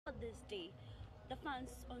this day, the fans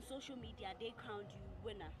on social media, they crowned you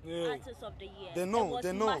winner, Yeah. artist of the year. They know, it was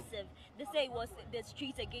they know. massive. They say it was the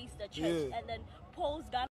streets against the church, Yeah. and then polls,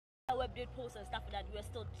 Ghana Web did polls and stuff like that. We were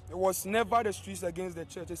still. It was never the streets against the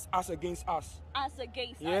church. It's us against us. Us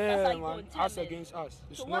against us. Yeah, That's how you man. Us against us.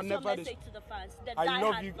 It's so not what's your never message to the fans? The I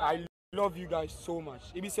love diehard you. fans? I love you guys so much.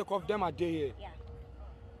 It be sake of them a day here. Yeah.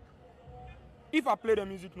 If I play the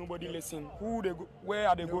music, nobody listen. Where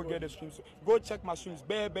are they go get the streams? Go check my streams.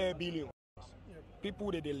 Bare billion.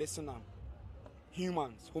 People they listen now.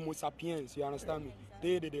 Humans, Homo sapiens. You understand me?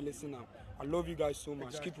 They listen now. I love you guys so much.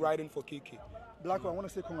 Exactly. Keep riding for KK. Blacko, I want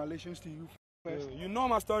to say congratulations to you first. You know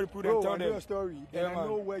my story, Bro, tell I know them. your story, Yeah, and I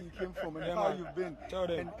know where you came from and Yeah, how man. you've been, Tell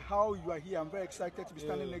them. and how you are here. I'm very excited to be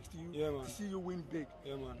standing next to you, man. to see you win big.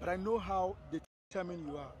 Yeah, man. But I know how determined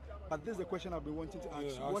you are. But this is the question I've been wanting to ask you.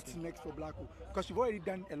 ask What's me. next for Blacko? Because you've already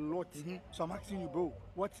done a lot. So I'm asking you, bro,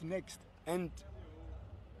 what's next? And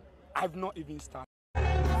I've not even started.